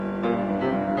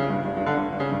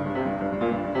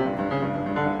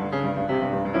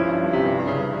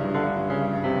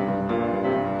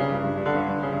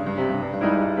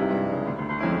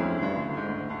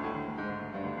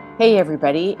Hey,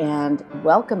 everybody, and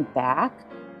welcome back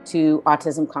to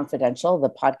Autism Confidential, the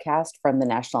podcast from the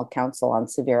National Council on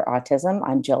Severe Autism.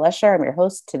 I'm Jill Escher. I'm your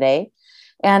host today,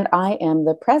 and I am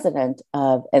the president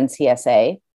of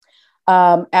NCSA.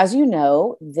 As you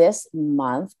know, this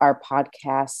month, our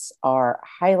podcasts are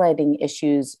highlighting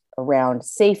issues around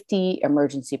safety,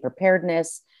 emergency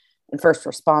preparedness, and first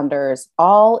responders,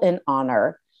 all in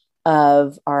honor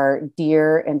of our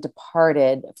dear and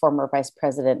departed former Vice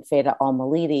President Feda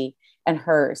Al-Malidi and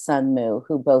her son Mu,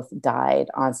 who both died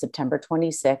on September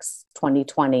 26,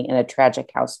 2020 in a tragic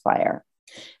house fire,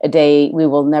 a day we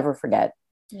will never forget.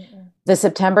 Mm-hmm. The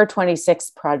September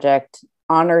 26 project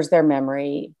honors their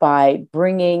memory by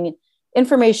bringing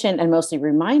information and mostly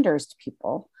reminders to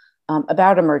people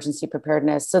about emergency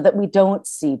preparedness so that we don't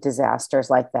see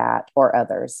disasters like that or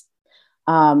others.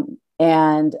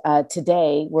 And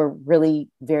today, we're really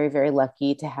very, very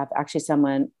lucky to have actually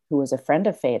someone who was a friend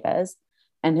of Feda's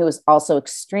and who is also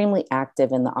extremely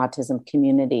active in the autism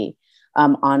community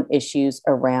on issues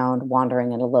around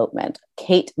wandering and elopement.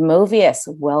 Kate Movius,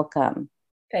 welcome.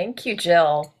 Thank you,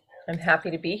 Jill. I'm happy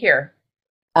to be here.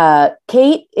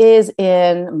 Kate is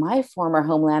in my former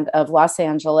homeland of Los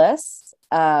Angeles,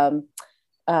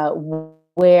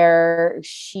 where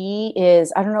she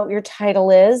is, I don't know what your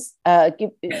title is.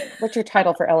 What's your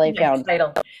title for LA Found?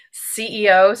 Title,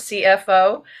 CEO,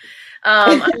 CFO.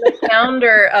 I'm the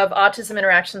founder of Autism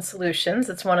Interaction Solutions.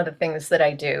 It's one of the things that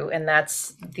I do, and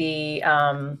that's the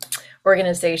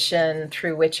organization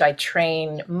through which I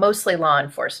train mostly law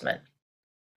enforcement.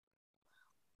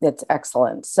 That's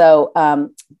excellent. So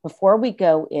before we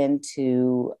go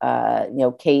into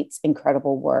Kate's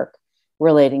incredible work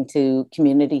relating to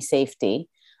community safety,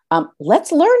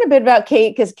 let's learn a bit about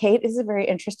Kate, because Kate is a very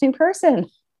interesting person.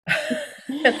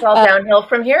 It's all downhill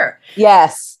from here.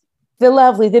 Yes. The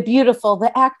lovely, the beautiful,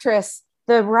 the actress,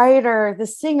 the writer, the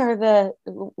singer, the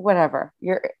whatever.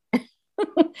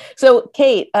 So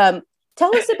Kate,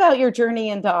 tell us about your journey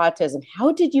into autism.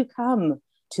 How did you come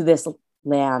to this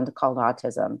land called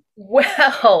autism?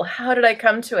 Well, how did I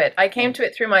come to it? I came to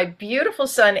it through my beautiful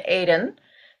son, Aiden,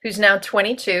 who's now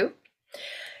 22.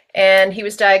 And he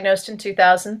was diagnosed in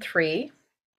 2003.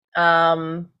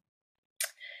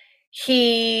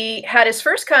 He had his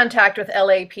first contact with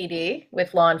LAPD,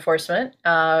 with law enforcement,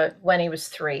 when he was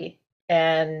 3.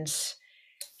 And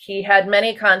he had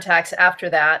many contacts after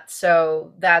that.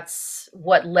 So that's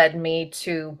what led me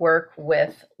to work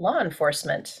with law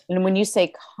enforcement. And when you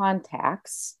say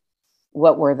contacts,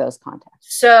 what were those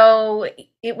contacts? So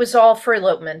it was all for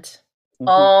elopement. Mm-hmm.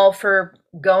 All for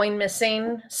going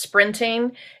missing,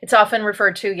 sprinting. It's often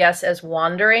referred to, yes, as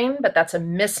wandering, but that's a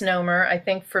misnomer, I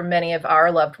think, for many of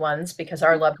our loved ones, because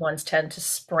our loved ones tend to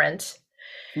sprint.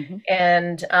 Mm-hmm.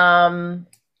 And,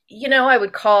 I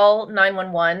would call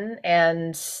 911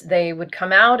 and they would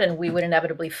come out and we would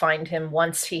inevitably find him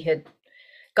once he had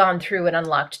gone through an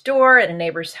unlocked door at a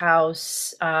neighbor's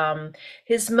house.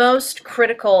 His most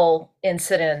critical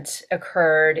incident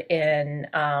occurred in...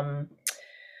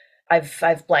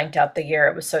 I've blanked out the year.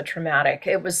 It was so traumatic.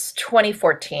 It was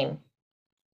 2014.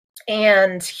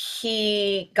 And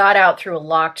he got out through a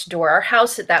locked door. Our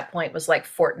house at that point was like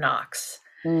Fort Knox.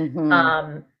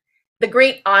 Mm-hmm. The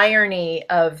great irony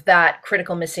of that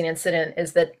critical missing incident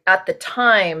is that at the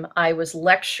time I was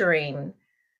lecturing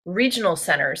regional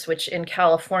centers, which in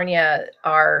California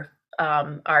are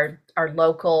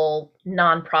local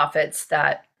nonprofits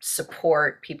that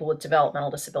support people with developmental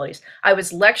disabilities. I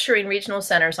was lecturing regional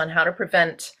centers on how to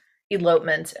prevent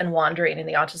elopement and wandering in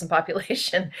the autism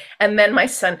population. And then my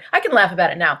son, I can laugh about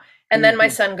it now. And then my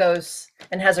son goes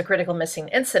and has a critical missing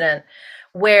incident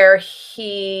where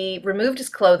he removed his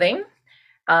clothing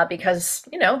because,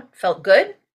 felt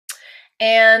good,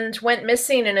 and went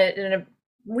missing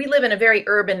we live in a very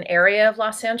urban area of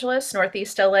Los Angeles,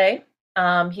 Northeast LA.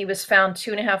 He was found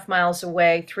 2.5 miles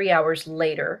away 3 hours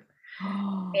later.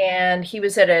 And he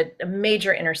was at a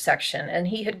major intersection, and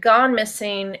he had gone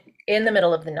missing in the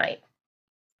middle of the night.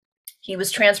 He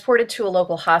was transported to a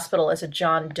local hospital as a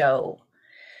John Doe.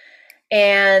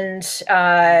 And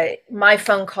my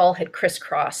phone call had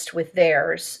crisscrossed with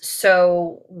theirs.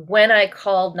 So when I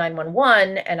called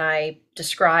 911 and I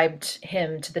described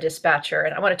him to the dispatcher,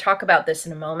 and I want to talk about this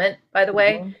in a moment, by the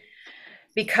way,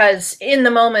 because in the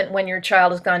moment when your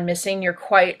child has gone missing, you're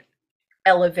quite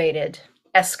elevated,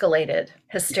 escalated,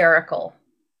 hysterical,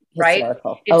 right?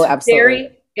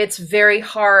 Absolutely. It's very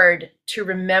hard to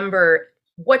remember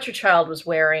what your child was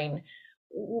wearing.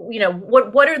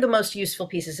 What are the most useful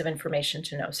pieces of information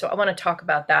to know? So I want to talk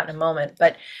about that in a moment.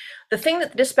 But the thing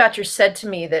that the dispatcher said to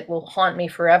me that will haunt me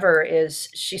forever is,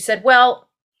 she said, well,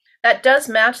 that does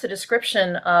match the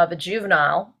description of a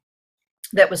juvenile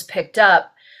that was picked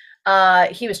up,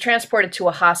 he was transported to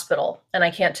a hospital, and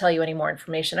I can't tell you any more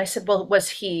information. I said, well, was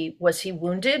he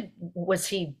wounded? Was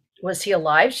he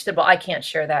alive? She said, well, I can't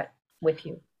share that with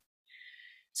you.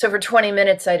 So for 20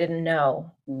 minutes, I didn't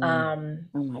know. Oh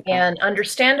my And gosh.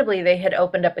 understandably, they had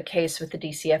opened up a case with the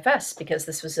DCFS because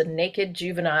this was a naked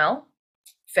juvenile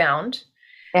found.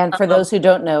 And for Um, those who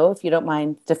don't know, if you don't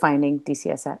mind defining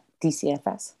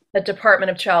DCFS. the Department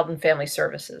of Child and Family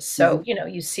Services. So, Hmm.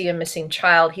 you see a missing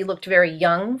child. He looked very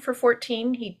young for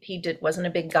 14. He wasn't a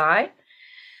big guy.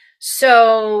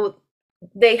 So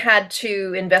they had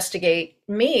to investigate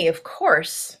me, of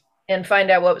course, and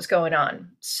find out what was going on.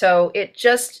 So it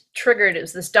just triggered, it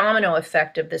was this domino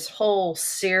effect of this whole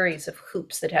series of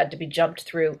hoops that had to be jumped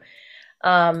through.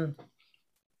 Um,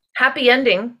 Happy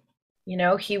ending,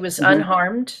 he was Hmm.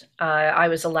 unharmed. I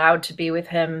was allowed to be with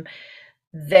him.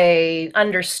 They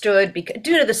understood, because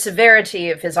due to the severity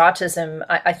of his autism,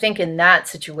 I think in that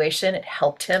situation it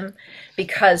helped him,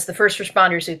 because the first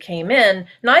responders who came in,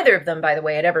 neither of them, by the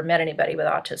way, had ever met anybody with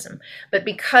autism, but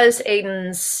because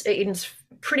Aiden's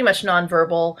pretty much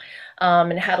nonverbal,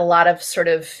 and had a lot of sort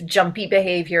of jumpy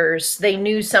behaviors, they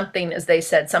knew something, as they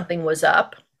said, something was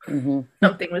up, Hmm.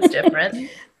 something was different.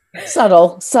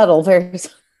 Subtle, very, yeah.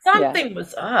 Something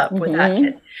was up with that Hmm.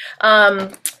 kid.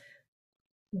 Um,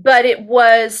 but it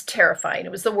was terrifying.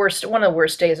 It was one of the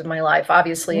worst days of my life,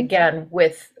 obviously, Hmm. again,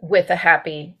 with a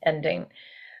happy ending.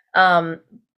 um,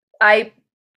 I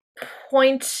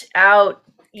point out,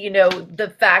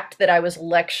 the fact that I was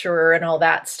lecturer and all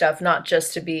that stuff, not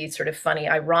just to be sort of funny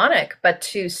ironic, but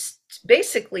to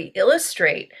basically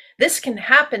illustrate this can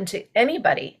happen to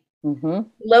anybody. Hmm.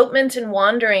 Elopement and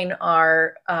wandering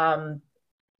are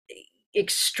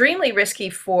extremely risky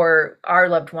for our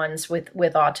loved ones with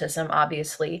autism,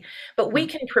 obviously, but we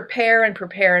can prepare and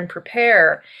prepare and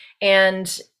prepare,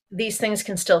 and these things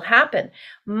can still happen.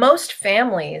 Most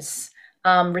families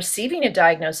receiving a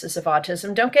diagnosis of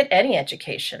autism don't get any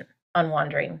education on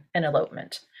wandering and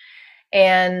elopement.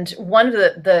 And one of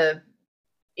the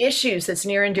issues that's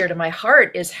near and dear to my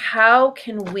heart is, how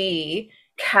can we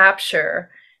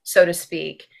capture, so to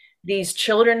speak, these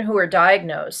children who are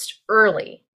diagnosed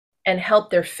early and help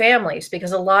their families?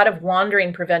 Because a lot of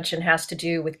wandering prevention has to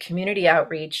do with community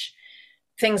outreach,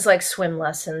 things like swim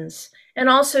lessons, and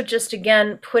also just,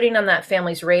 again, putting on that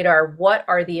family's radar, what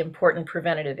are the important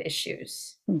preventative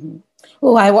issues? Hmm.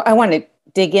 Well, I want to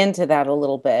dig into that a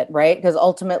little bit, right? Because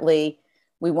ultimately,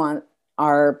 we want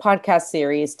our podcast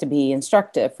series to be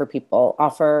instructive for people,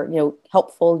 offer,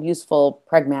 helpful, useful,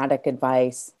 pragmatic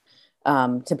advice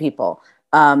to people.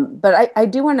 But I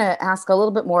do want to ask a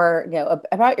little bit more,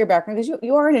 about your background, because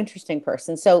you are an interesting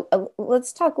person. So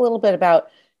let's talk a little bit about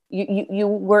you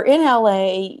were in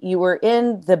LA, you were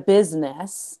in the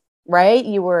business, right?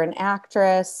 You were an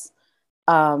actress.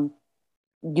 Um,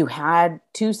 you had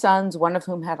two sons, one of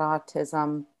whom had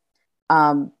autism,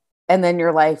 um, and then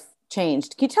your life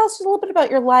changed. Can you tell us a little bit about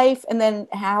your life and then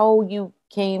how you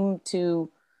came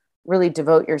to really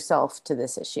devote yourself to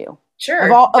this issue Sure. of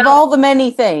Well, all the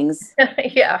many things,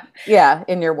 yeah. yeah,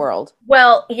 in your world?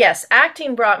 Well, yes,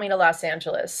 acting brought me to Los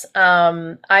Angeles.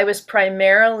 I was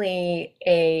primarily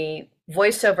a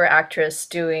voiceover actress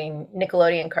doing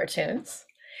Nickelodeon cartoons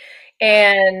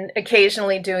and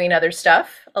occasionally doing other stuff,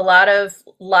 a lot of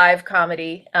live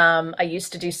comedy. I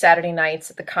used to do Saturday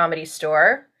nights at the Comedy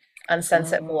Store on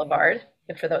Sunset Oh, Boulevard,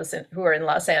 for those who are in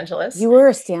Los Angeles. you were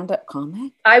a stand-up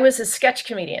comic? I was a sketch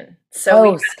comedian. So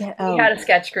Oh, we had a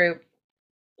sketch group,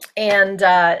 and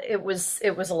it was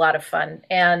a lot of fun.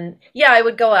 And yeah, I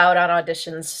would go out on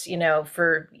auditions,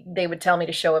 for they would tell me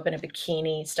to show up in a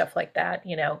bikini, stuff like that.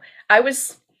 I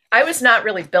was not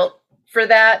really built for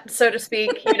that, so to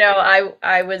speak. I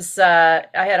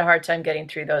had a hard time getting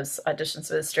through those auditions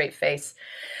with a straight face.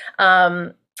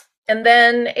 um and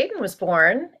then Aiden was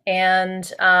born,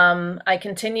 and I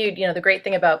continued. The great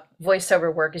thing about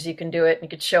voiceover work is you can do it,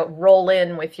 and you could roll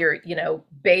in with your,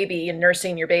 baby and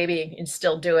nursing your baby and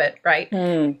still do it, right?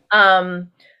 Hmm.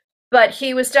 Um, but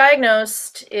he was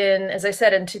diagnosed as I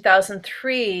said, in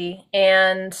 2003,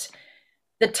 and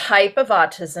the type of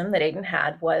autism that Aiden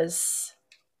had was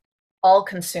all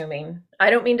consuming. I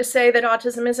don't mean to say that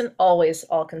autism isn't always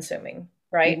all consuming,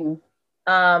 right?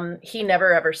 Hmm. He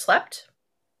never ever slept.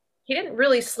 He didn't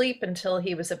really sleep until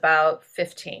he was about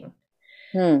 15.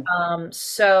 Hmm.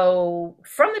 So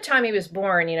from the time he was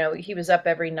born, he was up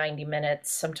every 90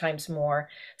 minutes, sometimes more,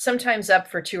 sometimes up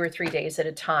for 2 or 3 days at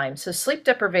a time. So sleep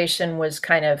deprivation was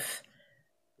kind of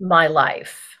my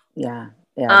life. Yeah,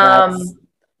 yeah, Um,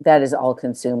 that is all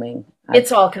consuming.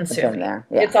 it's all I've been consuming. there.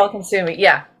 Yeah, It's all consuming.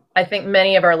 Yeah. I think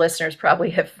many of our listeners probably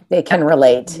have they can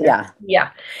relate. Yeah. yeah.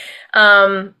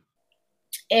 Um,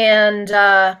 and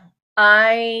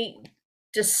I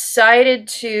decided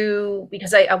to,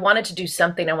 because I wanted to do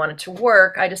something, I wanted to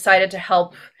work. I decided to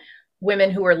help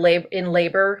women who were in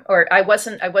labor, or I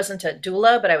wasn't a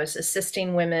doula, but I was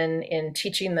assisting women in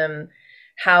teaching them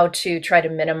how to try to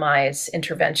minimize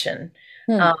intervention.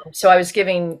 Hmm. So I was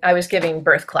giving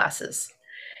birth classes,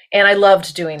 and I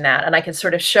loved doing that. And I could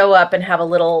sort of show up and have a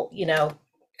little,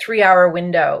 3-hour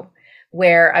window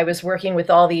where I was working with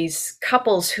all these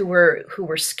couples who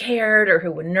were scared or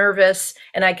who were nervous,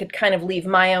 and I could kind of leave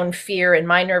my own fear and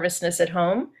my nervousness at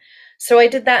home. So I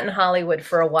did that in Hollywood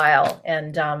for a while,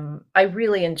 and I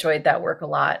really enjoyed that work a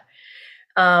lot.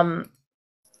 Um,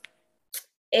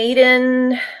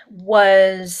 Aiden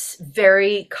was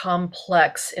very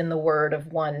complex, in the word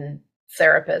of one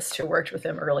therapist who worked with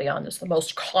him early on. Is the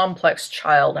most complex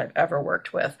child I've ever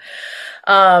worked with.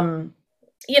 Um,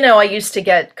 I used to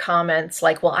get comments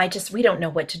like, well, we don't know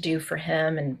what to do for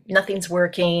him and nothing's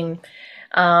working.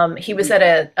 He was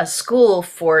at a school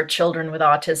for children with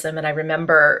autism, and I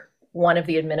remember one of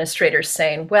the administrators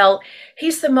saying, well,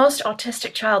 he's the most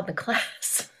autistic child in the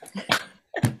class.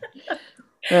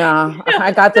 Yeah,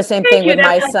 I got the same thing Thank you. with That's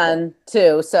my helpful. son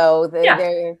too. So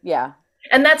Yeah. yeah,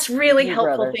 And that's really two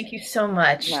helpful. brothers. Thank you so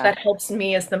much. Yeah. That helps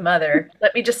me as the mother.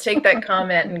 Let me just take that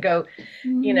comment and go,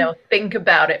 think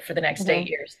about it for the next Mhm. 8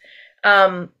 years.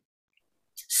 Um,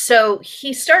 so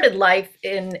he started life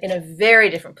in a very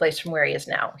different place from where he is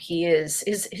now. His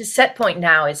set point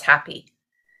now is happy.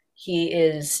 He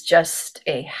is just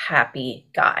a happy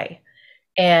guy.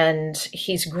 And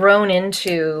he's grown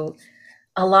into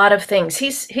a lot of things.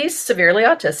 He's severely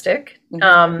autistic.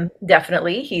 Mhm.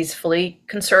 Definitely, he's fully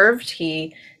conserved.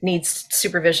 He needs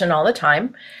supervision all the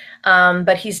time.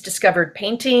 But he's discovered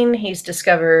painting. He's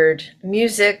discovered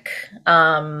music,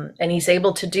 and he's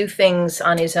able to do things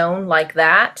on his own like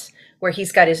that, where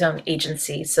he's got his own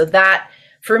agency. So that,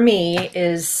 for me,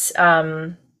 is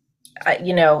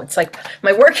it's like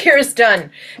my work here is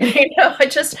done.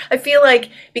 I feel like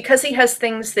because he has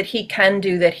things that he can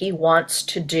do that he wants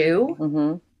to do,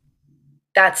 Mhm.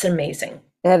 that's amazing.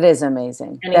 That is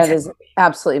amazing. And he's That is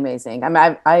absolutely amazing. I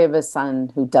mean, I have a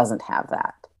son who doesn't have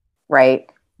that, right?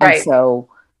 And right. so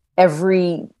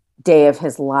every day of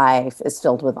his life is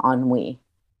filled with ennui,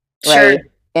 Sure. right?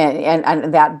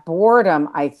 And that boredom,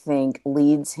 I think,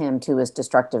 leads him to his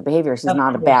destructive behaviors. He's Of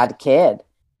not a course. bad kid.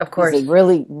 Of He's a course.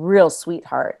 really, real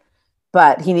sweetheart,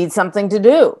 but he needs something to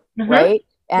do, Hmm. right?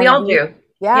 We And all do.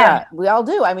 Yeah. yeah, we all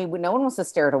do. I mean, no one wants to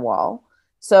stare at a wall.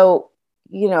 So,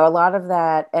 a lot of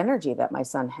that energy that my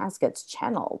son has gets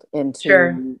channeled Sure.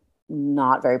 into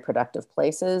not very productive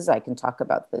places. I can talk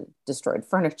about the destroyed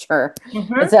furniture, et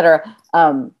Hmm. cetera.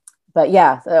 But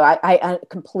yeah, so I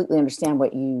completely understand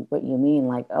what you mean.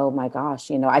 Like, oh my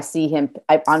gosh, I see him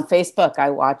on Facebook. I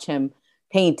watch him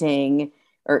painting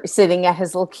or sitting at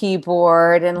his little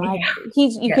keyboard, and like Yeah. you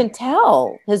Yeah. can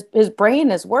tell his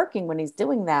brain is working when he's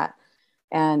doing that.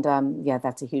 And yeah,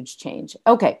 that's a huge change.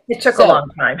 Okay, It took a so long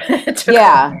time. It took a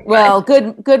yeah, long time. well,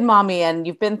 good mommy, and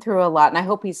you've been through a lot, and I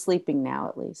hope he's sleeping now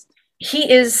at least. He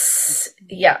is,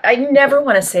 yeah, I never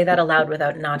want to say that aloud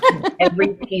without knocking every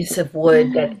piece of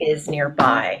wood that is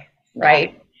nearby, Yeah.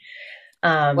 right?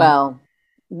 Um, Well,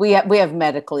 we have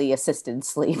medically assisted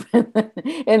sleep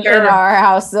in sure, our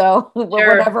house, so sure.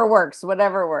 whatever works,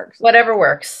 whatever works. Whatever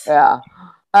works. Yeah.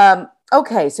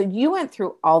 Okay, so you went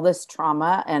through all this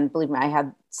trauma, and believe me, I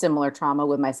had similar trauma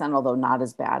with my son, although not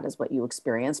as bad as what you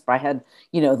experienced. But I had,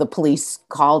 the police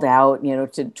called out,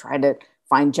 to try to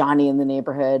find Johnny in the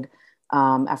neighborhood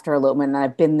after elopement. And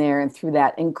I've been there and through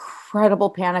that incredible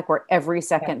panic where every Yeah.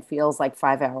 second feels like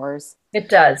 5 hours. It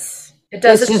does. It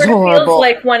does. It's It just sort of feels horrible.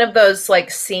 like one of those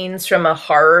like scenes from a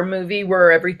horror movie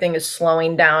where everything is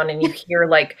slowing down and you hear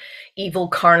like evil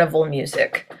carnival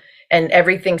music and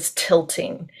everything's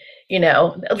tilting.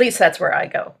 At least that's where I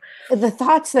go. The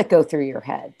thoughts that go through your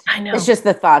head. I It's know. just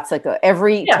the thoughts that go,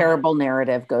 every Yeah. terrible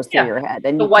narrative goes through Yeah. your head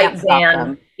and The you can't white stop van.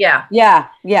 them. Yeah. Yeah,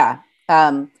 yeah.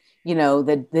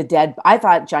 The dead. I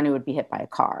thought Johnny would be hit by a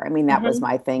car. I mean, that was Hmm.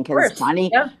 my thing Of because course. Johnny,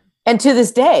 Yeah. and to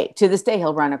this day,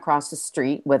 he'll run across the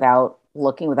street without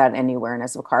looking, without any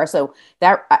awareness of a car. So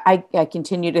that I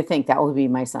continue to think that will be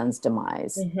my son's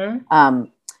demise. Hmm.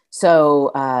 Um,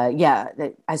 yeah,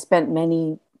 I spent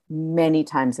many, many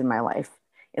times in my life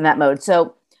in that mode.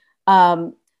 So,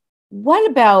 um, what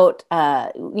about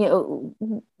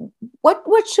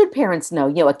what should parents know?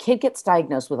 A kid gets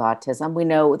diagnosed with autism. We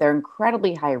know there are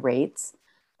incredibly high rates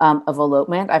of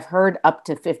elopement. I've heard up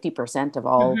to 50% of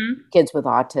all Hmm. kids with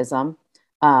autism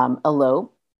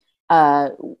elope. Uh,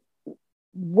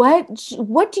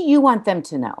 what do you want them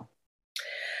to know?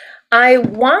 I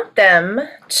want them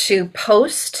to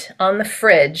post on the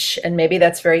fridge, and maybe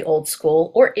that's very old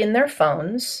school, or in their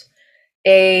phones,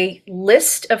 a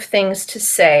list of things to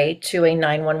say to a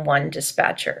 911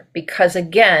 dispatcher. Because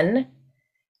again,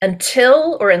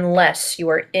 until or unless you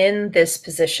are in this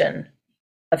position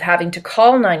of having to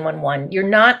call 911, you're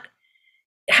not,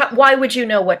 why would you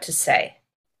know what to say,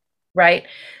 right?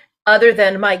 Other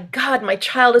than, my God, my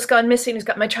child has gone missing,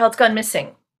 my child's gone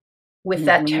missing, with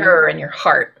that terror in your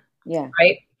heart,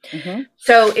 right?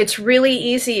 So it's really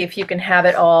easy if you can have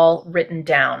it all written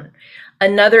down.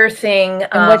 Another thing,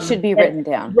 and what should be written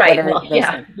down, right? Well,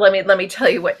 yeah. Let me tell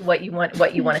you what you want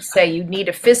to say. You need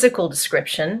a physical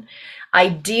description.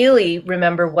 Ideally,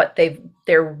 remember what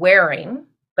they're wearing.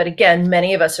 But again,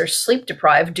 many of us are sleep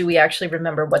deprived. Do we actually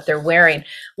remember what they're wearing?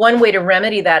 One way to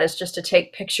remedy that is just to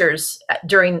take pictures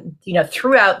during,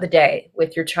 throughout the day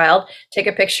with your child. Take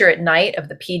a picture at night of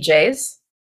the PJs,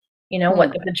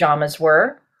 what the pajamas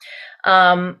were.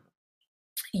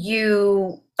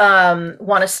 You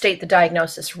want to state the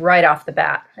diagnosis right off the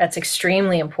bat. That's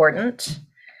extremely important.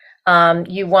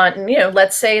 You want,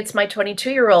 let's say it's my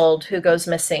 22-year-old who goes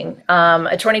missing.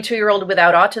 A 22-year-old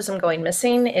without autism going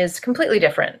missing is completely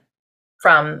different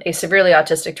from a severely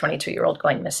autistic 22-year-old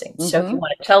going missing. So if you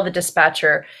want to tell the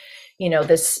dispatcher,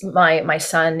 my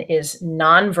son is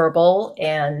nonverbal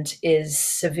and is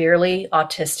severely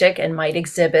autistic and might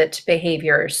exhibit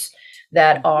behaviors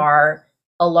that are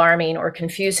alarming or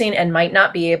confusing and might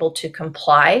not be able to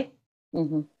comply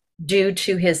due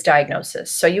to his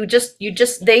diagnosis. So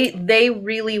they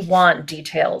really want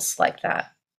details like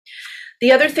that.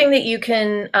 The other thing that you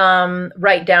can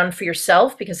write down for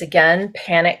yourself, because again,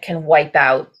 panic can wipe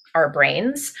out our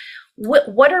brains.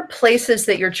 What are places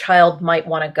that your child might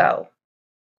want to go?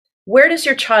 Where does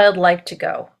your child like to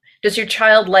go? Does your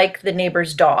child like the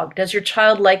neighbor's dog? Does your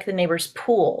child like the neighbor's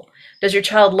pool? Does your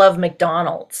child love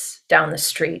McDonald's down the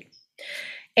street?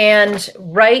 And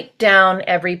write down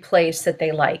every place that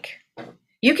they like.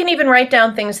 You can even write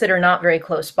down things that are not very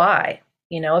close by.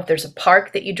 If there's a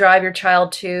park that you drive your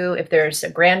child to, if there's a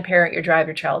grandparent you drive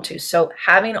your child to. So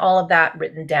having all of that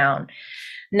written down.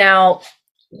 Now,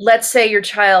 let's say your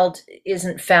child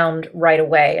isn't found right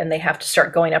away and they have to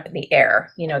start going up in the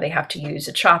air. They have to use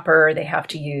a chopper, they have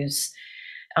to use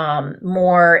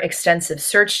more extensive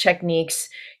search techniques.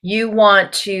 You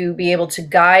want to be able to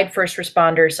guide first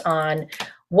responders on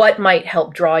what might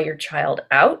help draw your child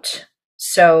out.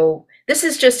 So this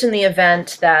is just in the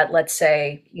event that, let's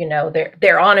say,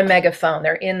 they're on a megaphone,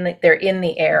 they're in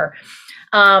the air.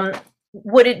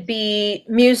 Would it be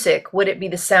music? Would it be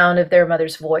the sound of their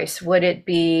mother's voice? Would it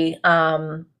be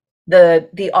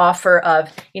the offer of,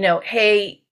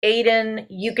 hey, Aiden,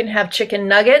 you can have chicken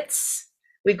nuggets.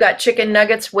 We've got chicken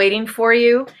nuggets waiting for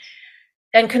you.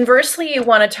 And conversely, you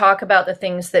want to talk about the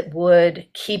things that would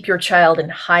keep your child in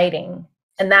hiding.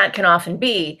 And that can often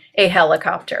be a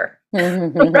helicopter,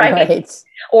 right?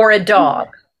 Or a dog.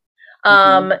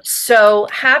 So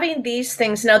having these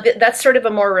things, now that's sort of a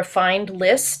more refined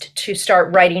list to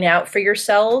start writing out for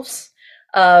yourselves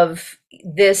of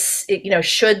this,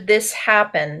 should this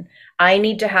happen, I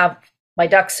need to have my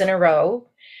ducks in a row.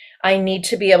 I need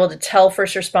to be able to tell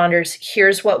first responders,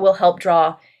 here's what will help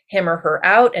draw him or her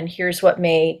out, and here's what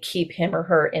may keep him or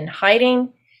her in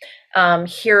hiding.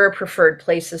 Here are preferred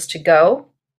places to go.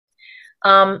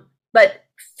 But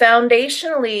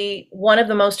foundationally, one of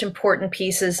the most important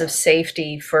pieces of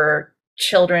safety for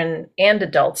children and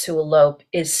adults who elope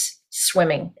is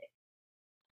swimming.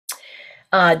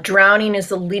 Drowning is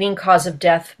the leading cause of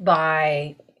death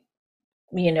by,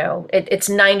 it's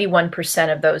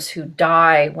 91% of those who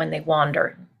die when they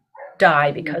wander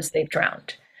die because they've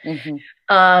drowned.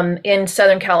 In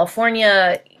Southern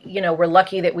California, we're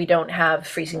lucky that we don't have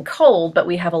freezing cold, but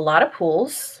we have a lot of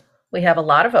pools. We have a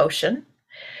lot of ocean.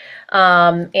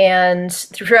 And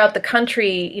throughout the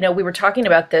country, we were talking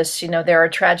about this, there are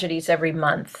tragedies every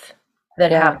month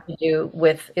that have to do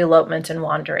with elopement and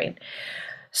wandering.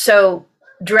 So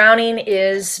drowning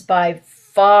is by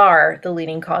far the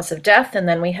leading cause of death. And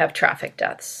then we have traffic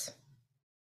deaths.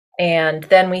 And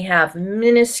then we have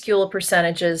minuscule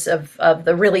percentages of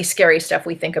the really scary stuff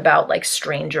we think about, like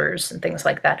strangers and things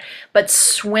like that. But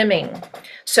swimming.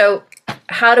 So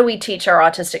how do we teach our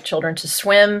autistic children to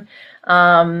swim?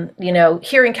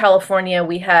 Here in California,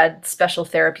 we had special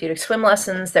therapeutic swim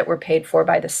lessons that were paid for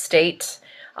by the state.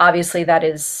 Obviously, that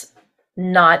is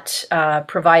not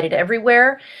provided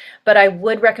everywhere, but I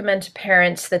would recommend to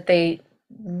parents that they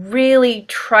really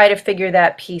try to figure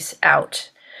that piece out.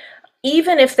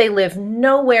 Even if they live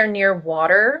nowhere near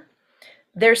water,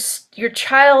 there's your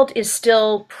child is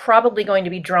still probably going to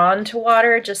be drawn to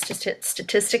water. Just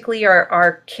statistically,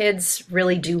 our kids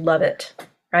really do love it,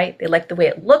 right? They like the way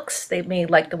it looks. They may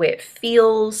like the way it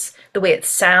feels, the way it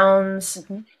sounds.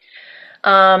 Mm-hmm.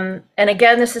 And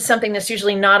again, this is something that's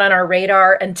usually not on our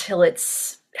radar until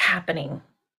it's happening,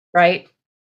 right?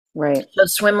 Right. So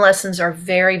swim lessons are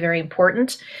very, very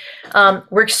important.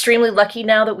 We're extremely lucky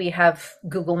now that we have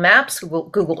Google Maps,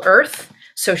 Google Earth.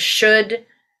 So should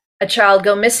a child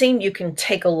go missing, you can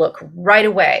take a look right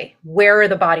away. Where are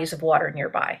the bodies of water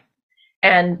nearby?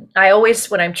 And I always,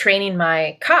 when I'm training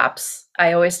my cops,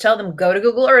 I always tell them, go to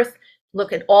Google Earth,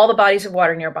 look at all the bodies of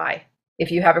water nearby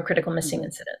if you have a critical missing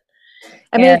incident.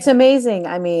 I mean, it's amazing.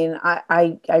 I mean,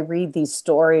 I read these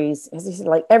stories, as you said,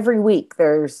 like every week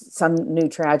there's some new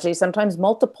tragedy, sometimes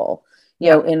multiple,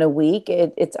 in a week.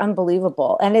 It's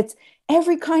unbelievable. And it's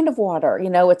every kind of water,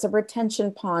 it's a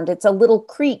retention pond, it's a little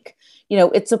creek,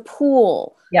 it's a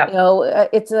pool,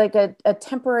 it's like a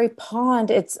temporary pond.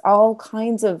 It's all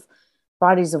kinds of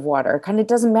bodies of water. It kind of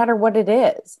doesn't matter what it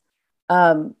is.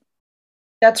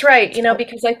 That's right.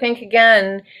 Because I think,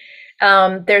 again,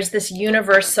 there's this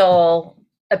universal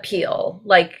appeal,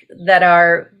 like that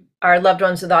our loved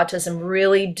ones with autism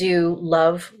really do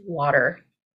love water,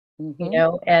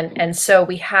 and so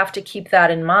we have to keep that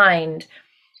in mind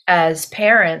as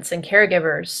parents and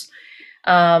caregivers,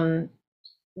 all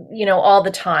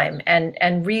the time,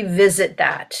 and revisit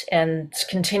that and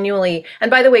continually.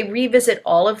 And by the way, revisit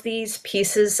all of these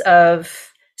pieces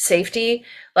of safety,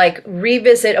 like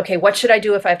revisit, okay, what should I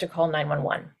do if I have to call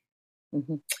 911?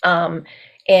 Mm-hmm.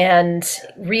 And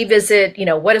revisit,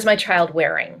 what is my child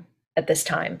wearing at this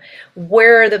time?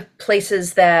 Where are the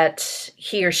places that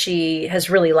he or she has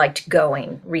really liked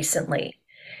going recently?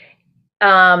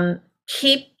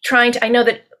 Keep trying to, I know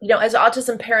that, as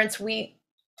autism parents, we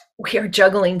are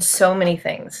juggling so many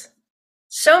things,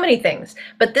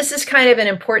 but this is kind of an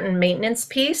important maintenance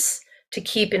piece to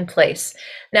keep in place.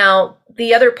 Now,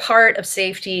 the other part of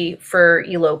safety for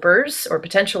elopers or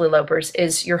potential elopers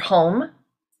is your home,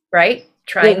 right?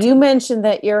 You mentioned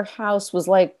that your house was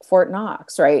like Fort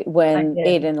Knox, right? When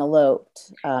Aiden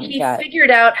eloped. He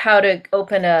figured out how to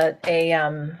open a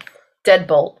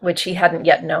deadbolt, which he hadn't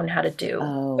yet known how to do.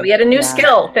 So he had a new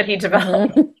skill that he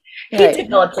developed. Mm-hmm. He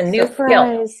developed a new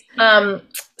skill.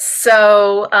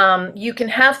 So you can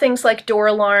have things like door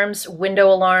alarms,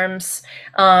 window alarms.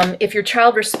 If your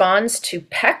child responds to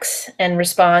PECs and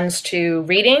responds to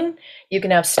reading, you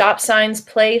can have stop signs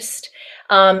placed.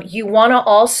 You want to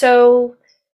also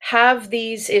have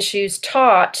these issues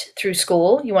taught through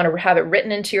school. You want to have it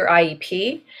written into your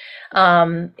IEP,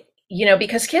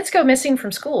 because kids go missing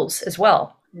from schools as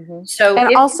well. Mm-hmm. So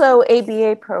also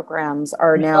ABA programs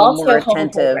are now more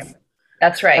attentive.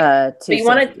 That's right. So you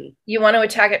want to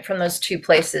attack it from those two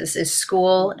places: is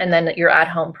school and then your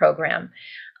at-home program,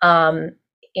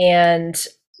 and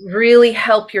really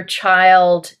help your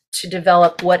child to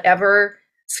develop whatever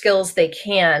skills they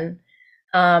can.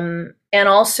 And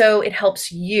also it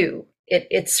helps you.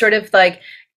 It's sort of like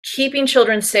keeping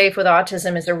children safe with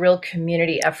autism is a real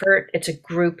community effort. It's a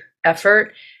group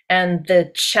effort. And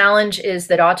the challenge is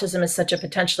that autism is such a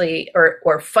potentially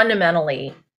or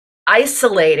fundamentally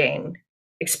isolating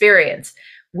experience.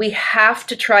 We have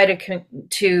to try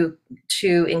to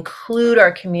include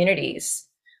our communities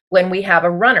when we have a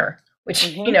runner, which,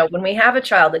 mm-hmm. When we have a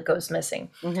child that goes missing.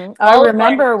 Mm-hmm. I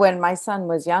remember when my son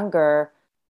was younger,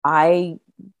 I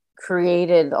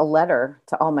created a letter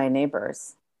to all my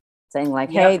neighbors saying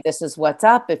like, hey, this is what's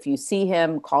up. If you see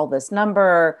him, call this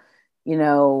number,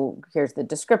 here's the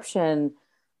description.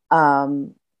 A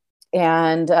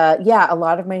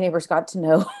lot of my neighbors got to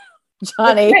know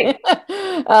Johnny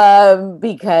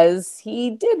because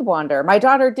he did wander. My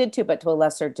daughter did too, but to a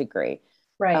lesser degree.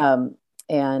 Right. I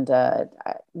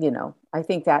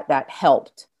think that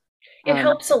helped. It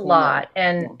helps a lot.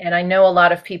 And I know a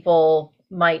lot of people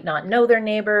might not know their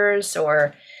neighbors,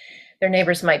 or their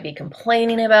neighbors might be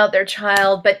complaining about their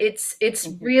child, but it's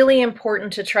mm-hmm. really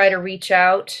important to try to reach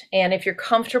out. And if you're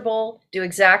comfortable, do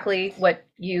exactly what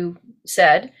you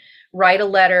said. Write a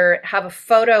letter, have a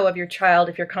photo of your child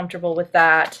if you're comfortable with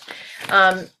that.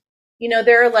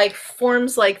 There are like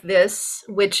forms like this,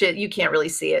 which you can't really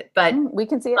see it, but we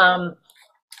can see it.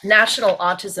 National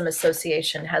Autism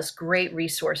Association has great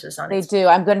resources on it. They do.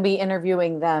 I'm going to be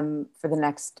interviewing them for the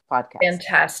next podcast.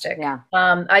 Fantastic. Yeah.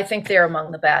 I think they're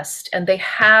among the best, and they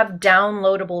have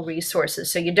downloadable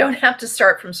resources. So you don't have to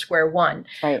start from square one,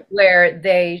 right. Where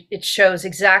it shows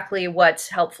exactly what's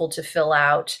helpful to fill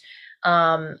out.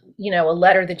 A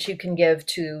letter that you can give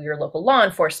to your local law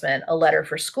enforcement, a letter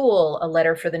for school, a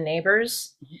letter for the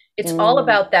neighbors. It's all Mm,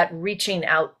 about that reaching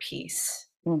out piece.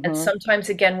 And mm-hmm, sometimes,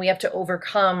 again, we have to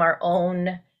overcome our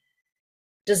own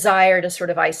desire to sort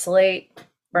of isolate,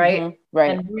 right? mm-hmm,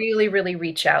 right. And really, really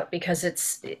reach out, because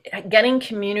it's getting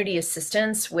community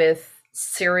assistance with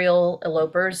serial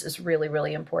elopers is really,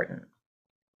 really important.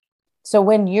 So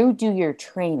when you do your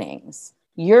trainings,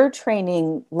 you're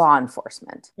training law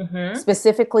enforcement Hmm.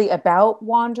 specifically about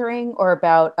wandering or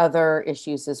about other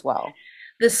issues as well.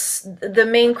 The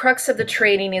main crux of the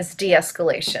training is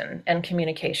de-escalation and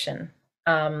communication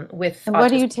with And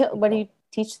autistic what do people. you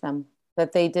teach them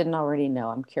that they didn't already know?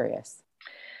 I'm curious.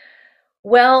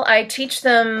 Well, I teach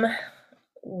them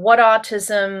what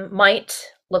autism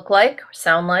might look like,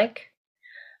 sound like.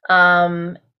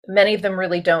 Um, Many of them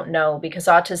really don't know because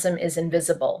autism is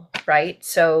invisible, right?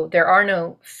 So there are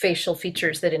no facial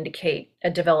features that indicate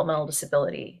a developmental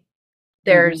disability. Hmm.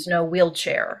 There's no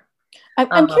wheelchair. I'm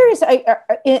Um, curious.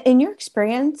 In your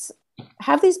experience,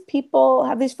 have these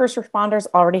first responders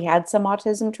already had some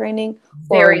autism training,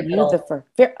 or are very you the little, first?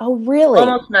 Oh, really?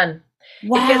 almost none.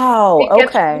 It gets Wow. it gets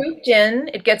Okay. grouped in.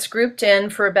 It gets grouped in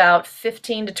for about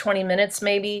 15 to 20 minutes,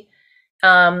 maybe,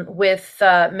 with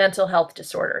mental health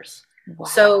disorders.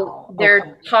 So Wow. they're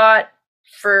Okay. taught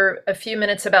for a few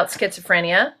minutes about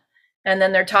schizophrenia, and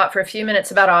then they're taught for a few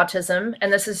minutes about autism.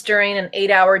 And this is during an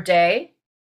 8-hour day.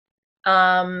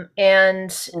 And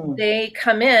Mm, they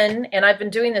come in, and I've been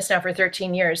doing this now for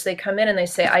 13 years. They come in and they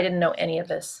say, I didn't know any of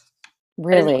this.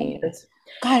 I didn't know any of really? this.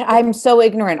 God, I'm so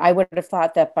ignorant. I would have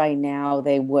thought that by now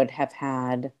they would have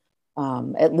had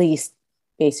at least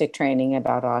basic training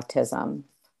about autism.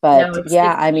 No, But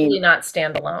yeah, it's I usually mean, not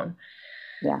standalone.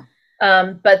 yeah.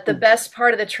 But the best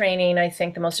part of the training, I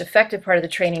think the most effective part of the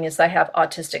training, is I have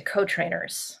autistic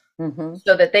co-trainers Mm-hmm.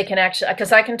 so that they can actually,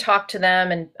 because I can talk to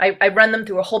them, and I run them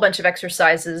through a whole bunch of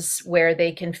exercises where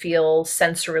they can feel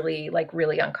sensorily like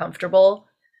really uncomfortable,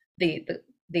 the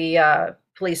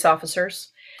police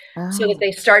officers, so that Oh,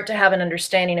 they start to have an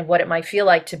understanding of what it might feel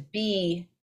like to be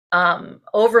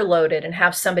overloaded and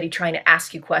have somebody trying to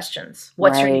ask you questions.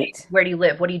 What's your name? right. Where do you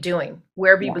live? What are you doing?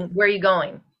 Where have you Yeah. been? Where are you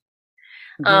going?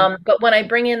 Mm-hmm. But when I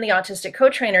bring in the autistic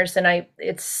co-trainers, then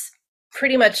it's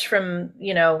pretty much from,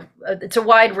 it's a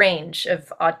wide range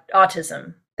of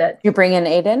autism that You bring in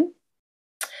Aiden?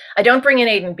 I don't bring in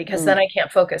Aiden, because then Mm. I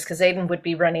can't focus, because Aiden would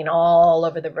be running all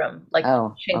over the room like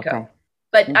Oh, Chinko. okay.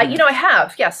 But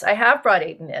Mm-hmm. yes, I have brought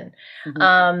Aiden in. Mm-hmm.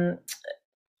 Um,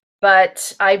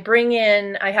 but I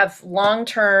have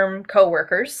long-term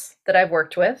coworkers that I've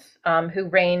worked with, who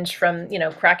range from,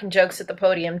 cracking jokes at the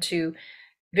podium to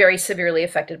very severely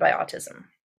affected by autism.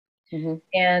 Mm-hmm.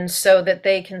 And so that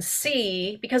they can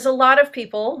see, because a lot of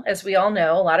people, as we all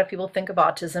know, a lot of people think of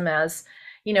autism as,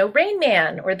 Rain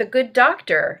Man or the good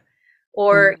doctor,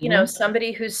 or, Mm-hmm.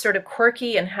 somebody who's sort of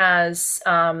quirky and has,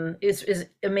 is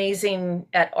amazing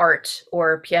at art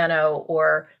or piano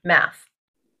or math,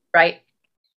 right?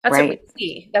 That's what we Right.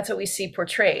 see. That's what we see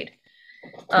portrayed.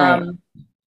 Right. Um,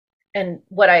 and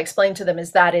what I explain to them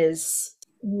is that is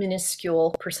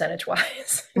minuscule percentage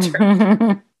wise,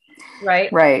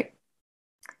 right? Right.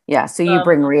 Yeah. So you Um,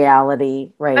 bring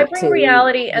reality, I right, bring to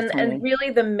reality, the and training. really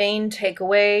the main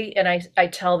takeaway, and I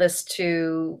tell this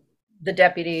to the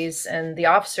deputies and the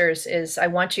officers, is I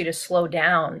want you to slow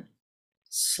down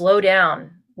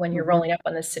when you're Mm-hmm. rolling up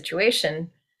on this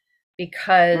situation,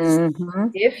 because Mm-hmm.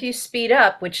 if you speed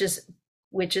up, which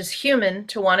is human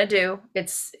to want to do,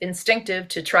 it's instinctive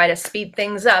to try to speed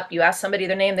things up. You ask somebody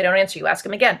their name, they don't answer you, ask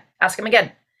them again.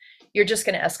 You're just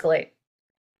going to escalate.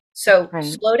 So Right.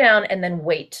 slow down and then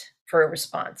wait for a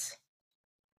response.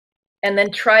 And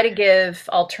then try to give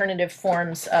alternative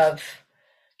forms of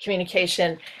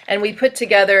communication. And we put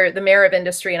together, the mayor of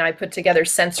industry and I put together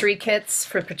sensory kits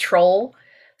for patrol,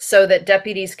 so that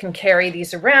deputies can carry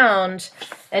these around.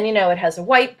 And, it has a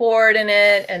whiteboard in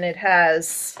it, and it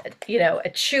has, a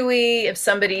Chewy if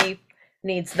somebody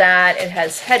needs that. It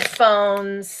has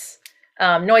headphones,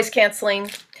 noise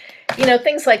canceling,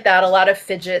 things like that, a lot of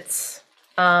fidgets.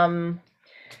 Um,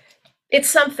 it's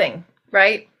something,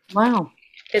 right? Wow.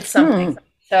 It's Hmm. something.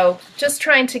 So just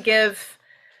trying to give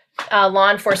law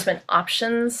enforcement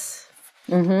options,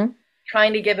 Mm-hmm.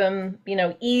 trying to give them,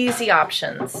 easy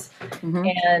options, Mm-hmm.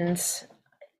 and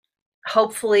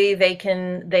hopefully they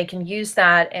can use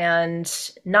that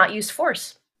and not use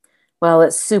force. Well,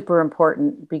 it's super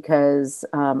important because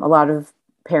a lot of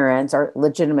parents are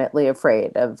legitimately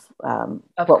afraid of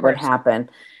Of what would course. happen.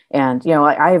 And,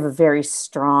 I have a very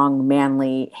strong,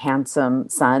 manly, handsome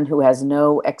son who has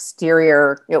no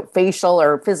exterior, facial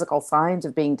or physical signs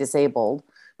of being disabled,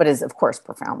 but is of course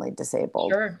profoundly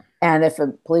disabled. Sure. And if a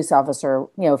police officer,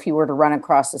 if he were to run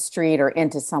across the street or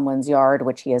into someone's yard,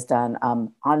 which he has done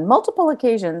on multiple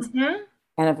occasions, Hmm.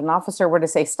 and if an officer were to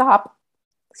say stop,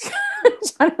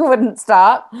 Johnny wouldn't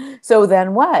stop. So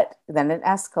then what? Then it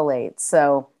escalates.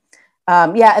 So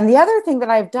yeah. And the other thing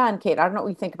that I've done, Kate, I don't know what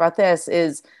you think about this,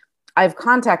 is I've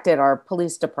contacted our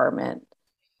police department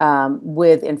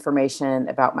with information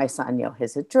about my son,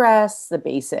 his address, the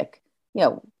basic,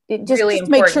 Really just to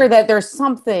make sure important. that there's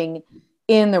something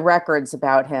in the records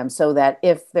about him so that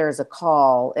if there's a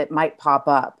call, it might pop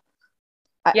up.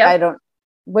 I Yep. don't,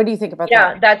 what do you think about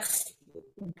that? Yeah,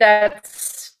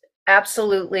 that's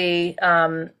absolutely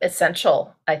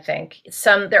essential, I think.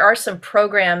 There are some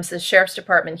programs. The sheriff's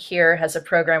department here has a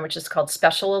program which is called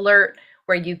Special Alert,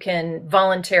 where you can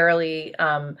voluntarily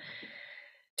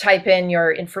type in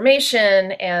your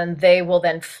information, and they will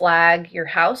then flag your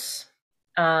house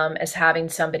as having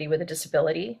somebody with a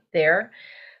disability there.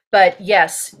 But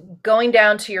yes, going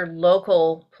down to your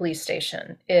local police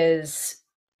station is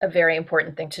a very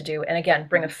important thing to do. And again,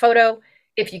 bring a photo.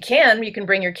 If you can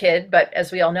bring your kid, but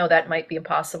as we all know, that might be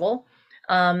impossible.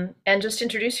 And just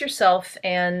introduce yourself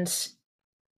and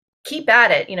keep at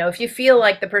it. If you feel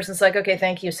like the person's like, okay,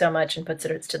 thank you so much, and puts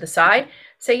it to the side,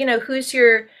 say,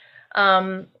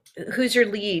 who's your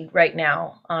lead right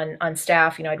now on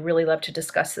staff? I'd really love to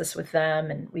discuss this with them.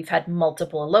 And we've had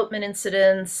multiple elopement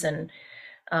incidents, and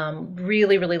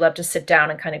really, really love to sit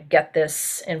down and kind of get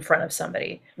this in front of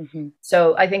somebody. Mm-hmm.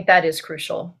 So I think that is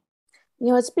crucial.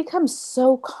 It's become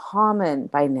so common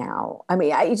by now. I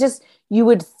mean, you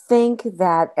would think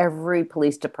that every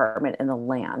police department in the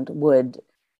land would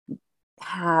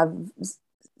have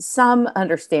some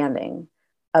understanding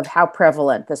of how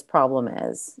prevalent this problem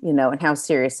is, and how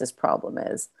serious this problem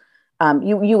is.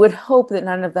 You would hope that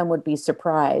none of them would be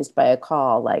surprised by a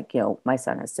call like, my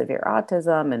son has severe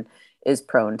autism and is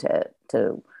prone to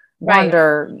Right.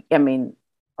 wander. I mean,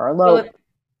 or Well, low.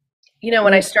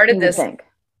 when I started You would this, think.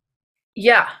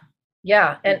 yeah,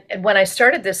 yeah. And when I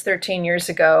started this 13 years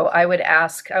ago, I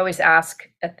always ask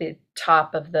at the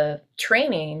top of the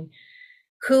training,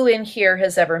 who in here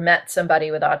has ever met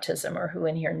somebody with autism, or who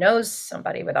in here knows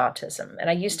somebody with autism? And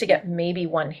I used to get maybe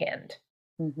one hand.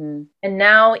 Mm-hmm. And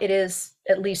now it is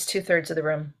at least 2/3 of the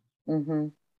room. Mm-hmm.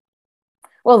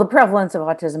 Well, the prevalence of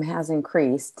autism has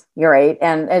increased. You're right,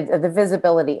 and the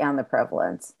visibility and the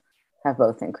prevalence have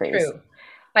both increased. True.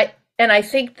 I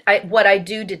think what I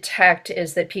do detect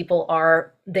is that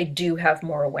they do have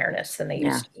more awareness than they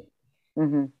Yeah. used to.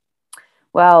 Mm-hmm.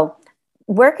 Well,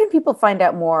 where can people find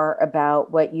out more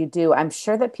about what you do? I'm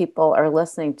sure that people are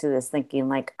listening to this thinking,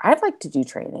 like, I'd like to do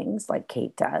trainings like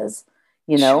Kate does,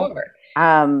 you know. Sure.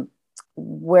 Um,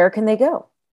 where can they go?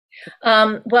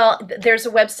 Well, there's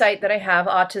a website that I have,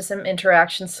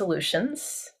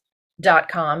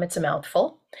 autisminteractionsolutions.com. It's a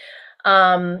mouthful.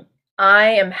 I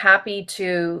am happy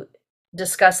to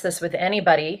discuss this with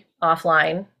anybody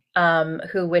offline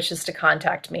who wishes to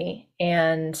contact me,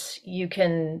 and you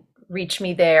can reach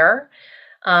me there.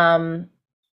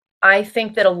 I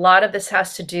think that a lot of this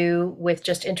has to do with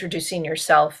just introducing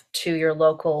yourself to your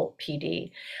local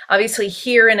PD. Obviously,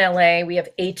 here in LA, we have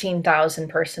 18,000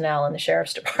 personnel in the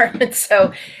sheriff's department.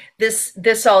 So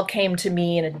this all came to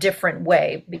me in a different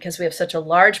way because we have such a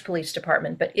large police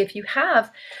department. But if you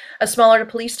have a smaller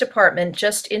police department,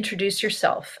 just introduce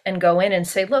yourself and go in and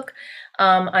say, look,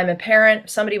 I'm a parent,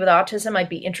 somebody with autism. I'd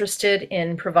be interested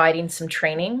in providing some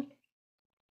training.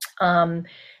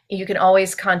 You can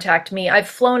always contact me. I've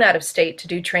flown out of state to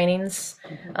do trainings.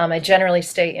 I generally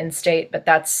stay in state, but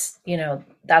that's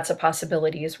a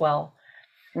possibility as well.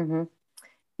 Mm-hmm.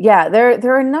 Yeah, there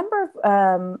are a number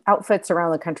of outfits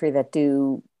around the country that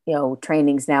do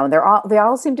trainings now, and they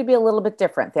all seem to be a little bit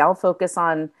different. They all focus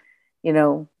on you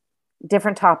know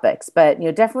different topics, but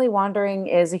definitely wandering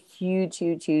is a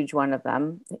huge one of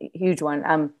them. Huge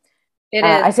one. It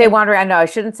I is. say wandering. I know I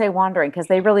shouldn't say wandering because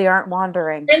they really aren't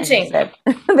wandering. As you Sprinting.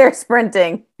 said, they're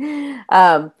sprinting.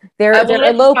 I They're wanted to talk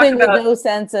eloping with about no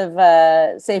sense of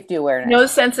safety no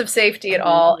awareness. sense of safety at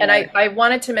all. And Right. I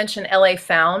wanted to mention LA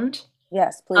Found.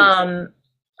 Yes, please. Um,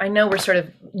 I know we're sort of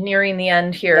nearing the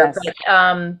end here, Yes. but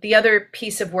the other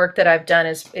piece of work that I've done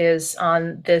is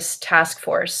on this task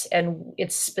force, and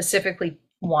it's specifically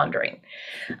wandering.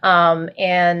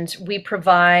 And we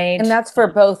provide. And that's for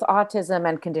both autism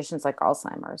and conditions like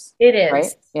Alzheimer's, It right?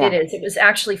 is. It Yeah. is. It was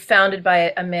actually founded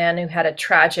by a man who had a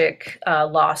tragic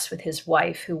loss with his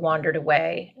wife who wandered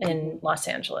away in Los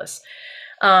Angeles.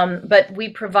 But we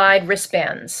provide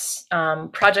wristbands,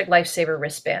 Project Lifesaver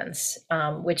wristbands,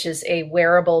 which is a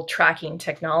wearable tracking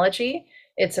technology.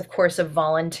 It's, of course, a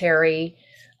voluntary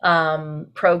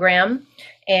program.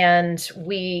 And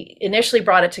we initially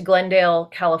brought it to Glendale,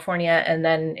 California, and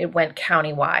then it went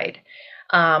countywide.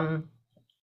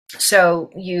 So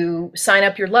you sign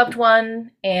up your loved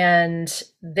one and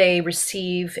they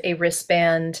receive a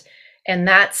wristband, and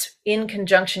that's in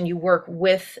conjunction, you work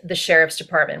with the sheriff's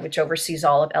department, which oversees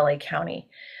all of LA County.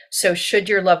 So should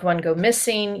your loved one go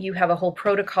missing, you have a whole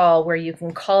protocol where you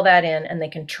can call that in and they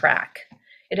can track.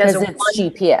 It has it's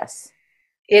GPS.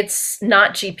 It's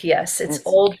not GPS. It's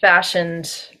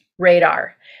old-fashioned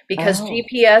radar, because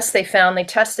GPS, they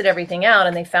tested everything out,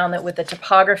 and they found that with the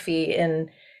topography in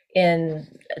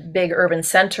big urban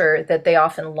center, that they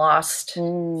often lost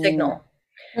signal.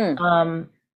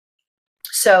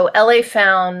 So LA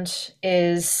Found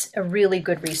is a really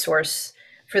good resource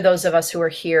for those of us who are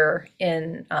here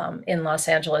in Los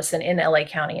Angeles and in LA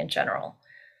County in general.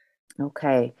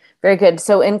 Okay, very good.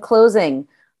 So in closing,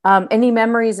 any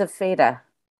memories of Feda?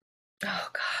 Oh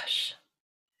gosh,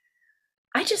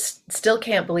 I just still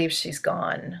can't believe she's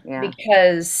gone,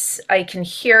 because I can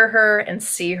hear her and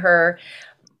see her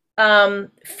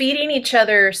feeding each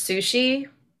other sushi.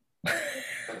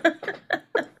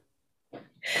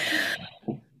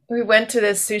 We went to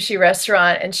this sushi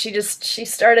restaurant and she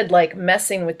started like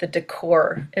messing with the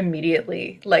decor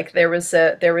immediately. Like there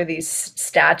were these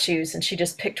statues and she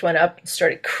just picked one up and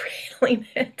started cradling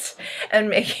it and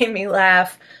making me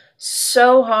laugh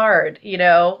so hard,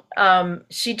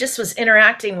 she just was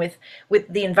interacting with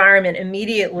the environment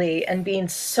immediately and being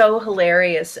so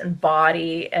hilarious and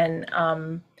bawdy, and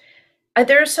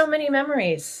there are so many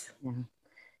memories. Yeah.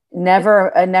 Never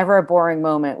a boring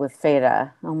moment with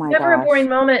Feda. Oh my gosh. Never a boring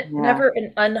moment, never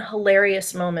an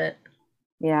unhilarious moment.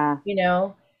 Yeah.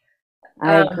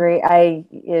 I agree.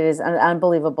 It is an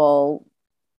unbelievable,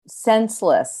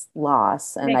 senseless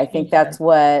loss, and I think that's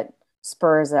what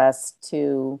spurs us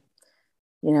to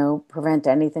prevent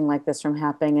anything like this from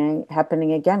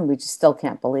happening again. We just still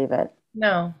can't believe it.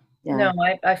 No,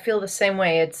 I feel the same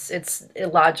way. It's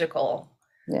illogical.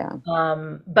 Yeah.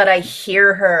 But I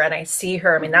hear her and I see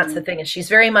her. I mean, that's the thing, is she's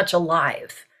very much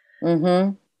alive.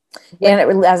 Mm-hmm.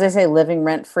 And as I say, living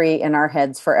rent-free in our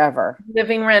heads forever.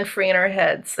 Living rent-free in our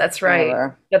heads. That's right.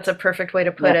 Forever. That's a perfect way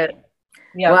to put it.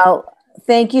 Yeah. Well,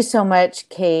 thank you so much,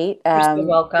 Kate. You're so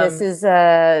welcome. This is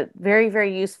very,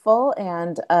 very useful,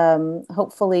 and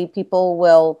hopefully people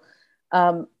will,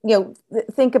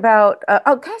 think about. Can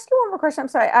I ask you one more question? I'm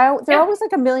sorry. There are always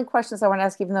like a million questions I want to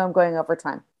ask, even though I'm going over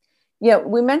time.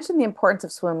 We mentioned the importance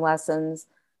of swim lessons.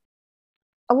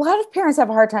 A lot of parents have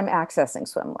a hard time accessing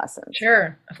swim lessons.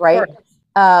 Sure, right?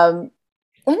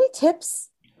 Any tips,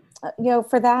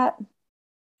 for that?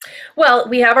 Well,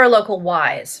 we have our local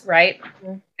Ys, right?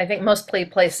 Mm-hmm. I think most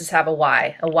places have a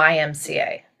Y, a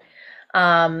YMCA.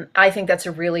 I think that's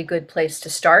a really good place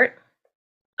to start.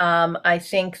 I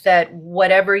think that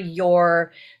whatever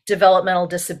your developmental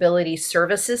disability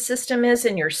services system is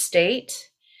in your state,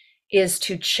 is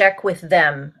to check with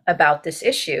them about this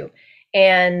issue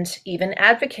and even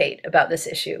advocate about this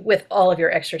issue with all of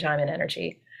your extra time and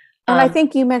energy. And I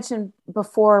think you mentioned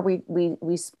before we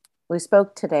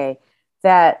spoke today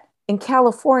that in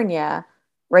California,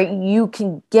 right, you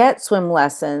can get swim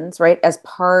lessons, right, as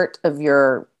part of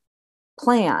your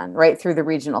plan, right, through the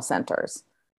regional centers,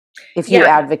 if you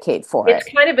advocate for it. It's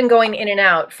kind of been going in and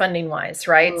out funding wise,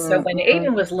 right? Mm-hmm. So when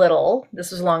Aiden was little, this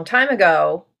was a long time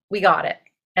ago, we got it.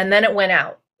 And then it went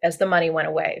out as the money went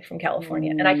away from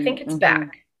California. And I think it's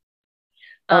back.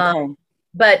 Okay.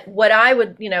 But what I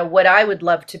would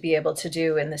love to be able to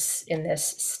do in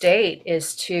this state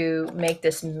is to make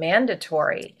this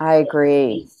mandatory. I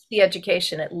agree. The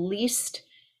education, at least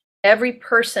every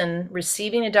person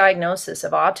receiving a diagnosis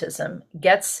of autism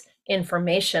gets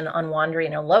information on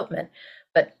wandering and elopement.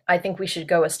 But I think we should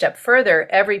go a step further.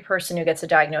 Every person who gets a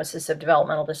diagnosis of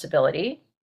developmental disability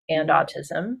and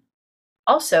autism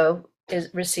also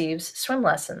receives swim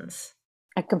lessons.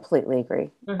 I completely agree.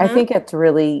 Mm-hmm. I think it's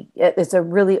a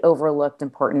really overlooked,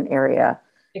 important area.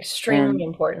 Extremely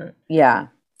important. Yeah.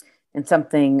 And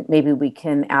something maybe we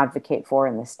can advocate for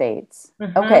in the States.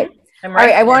 Mm-hmm. Okay. All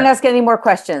right. I won't ask any more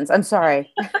questions. I'm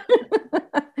sorry.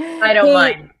 I don't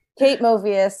mind. Kate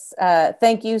Movius,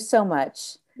 thank you so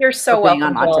much. You're so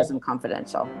welcome. On Autism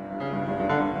Confidential.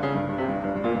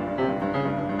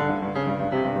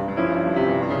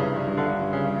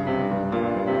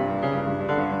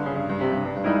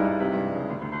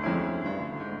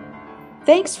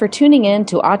 Thanks for tuning in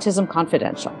to Autism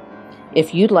Confidential.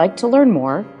 If you'd like to learn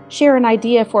more, share an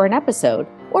idea for an episode,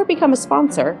 or become a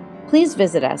sponsor, please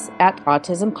visit us at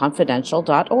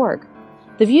autismconfidential.org.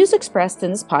 The views expressed in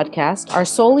this podcast are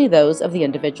solely those of the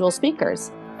individual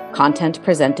speakers. Content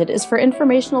presented is for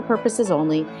informational purposes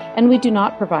only, and we do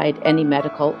not provide any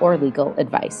medical or legal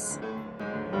advice.